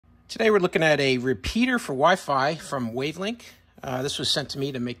Today we're looking at a repeater for Wi-Fi from WavLink. This was sent to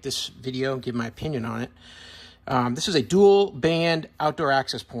me to make this video and give my opinion on it. This is a dual band outdoor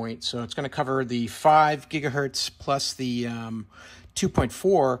access point, so it's going to cover the 5 gigahertz plus the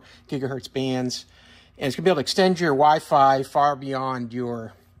 2.4 gigahertz bands, and it's going to be able to extend your Wi-Fi far beyond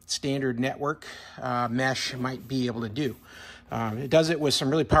your standard network mesh might be able to do. It does it with some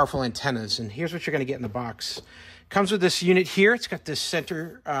really powerful antennas, and here's what you're going to get in the box. Comes with this unit here. It's got this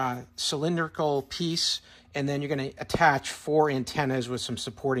center cylindrical piece, and then you're going to attach 4 antennas with some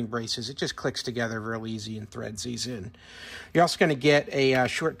supporting braces. It just clicks together real easy and threads these in. You're also going to get a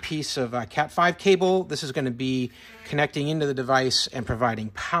short piece of Cat5 cable. This is going to be connecting into the device and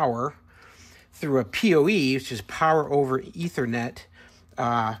providing power through a PoE, which is power over Ethernet,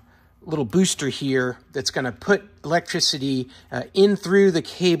 little booster here that's going to put electricity in through the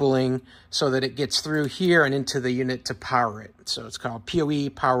cabling so that it gets through here and into the unit to power it. So it's called PoE,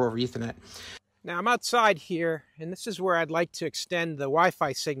 power over Ethernet. Now I'm outside here, and this is where I'd like to extend the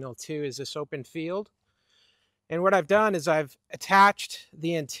Wi-Fi signal to, is this open field. And what I've done is I've attached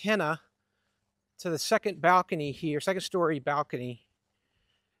the antenna to the second balcony here, second story balcony,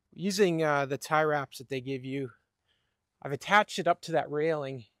 using the tie wraps that they give you. I've attached it up to that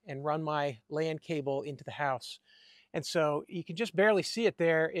railing and run my LAN cable into the house. And so you can just barely see it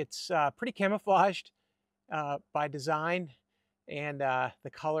there. It's pretty camouflaged by design and the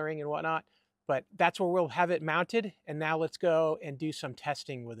coloring and whatnot, but that's where we'll have it mounted. And now let's go and do some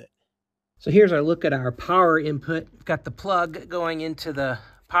testing with it. So here's our look at our power input. We've got the plug going into the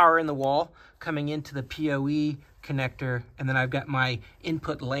power in the wall, coming into the PoE connector, and then I've got my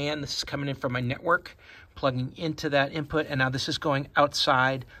input LAN. This is coming in from my network, plugging into that input, and now this is going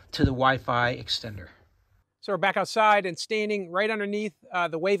outside to the Wi-Fi extender. So we're back outside and standing right underneath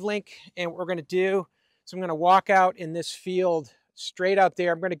the WavLink, and what we're going to do is I'm going to walk out in this field straight out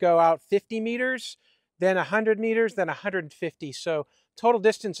there. I'm going to go out 50 meters, then 100 meters, then 150. So total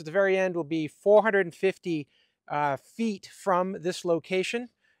distance at the very end will be 450 feet from this location,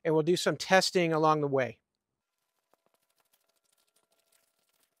 and we'll do some testing along the way.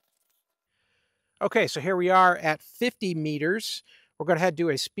 Okay, so here we are at 50 meters. We're going to head do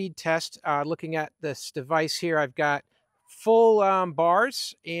a speed test. Looking at this device here, I've got full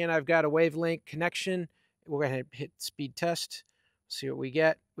bars, and I've got a WavLink connection. We're going to hit speed test, see what we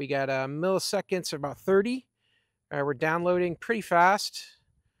get. We got milliseconds, about 30. We're downloading pretty fast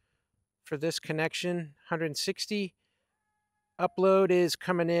for this connection, 160. Upload is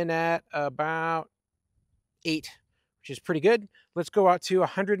coming in at about 8. Which is pretty good. Let's go out to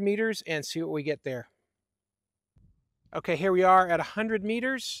 100 meters and see what we get there. Okay, here we are at 100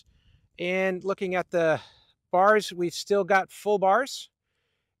 meters, and looking at the bars, we've still got full bars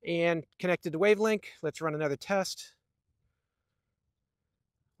and connected to WavLink. Let's run another test.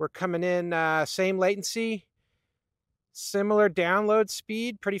 We're coming in same latency, similar download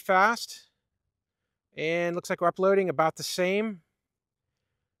speed, pretty fast, and looks like we're uploading about the same.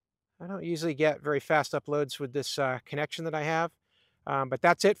 I don't usually get very fast uploads with this connection that I have, but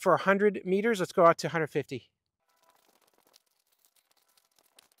that's it for 100 meters. Let's go out to 150.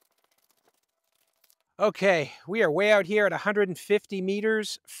 Okay, we are way out here at 150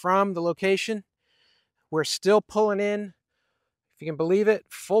 meters from the location. We're still pulling in, if you can believe it,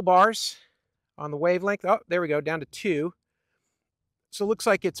 full bars on the WavLink. Oh, there we go, down to 2. So it looks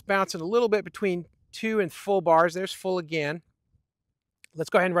like it's bouncing a little bit between 2 and full bars. There's full again. Let's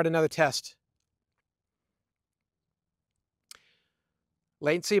go ahead and run another test.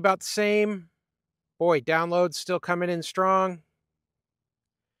 Latency about the same. Boy, downloads still coming in strong.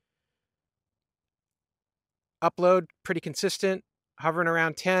 Upload pretty consistent, hovering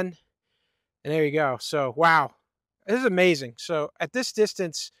around 10. And there you go. So, wow, this is amazing. So at this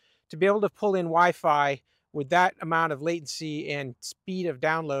distance, to be able to pull in Wi-Fi with that amount of latency and speed of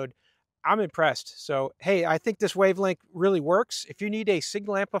download, I'm impressed. So, hey, I think this WavLink really works. If you need a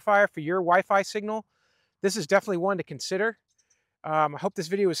signal amplifier for your Wi-Fi signal, this is definitely one to consider. I hope this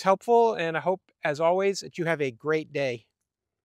video was helpful, and I hope, as always, that you have a great day.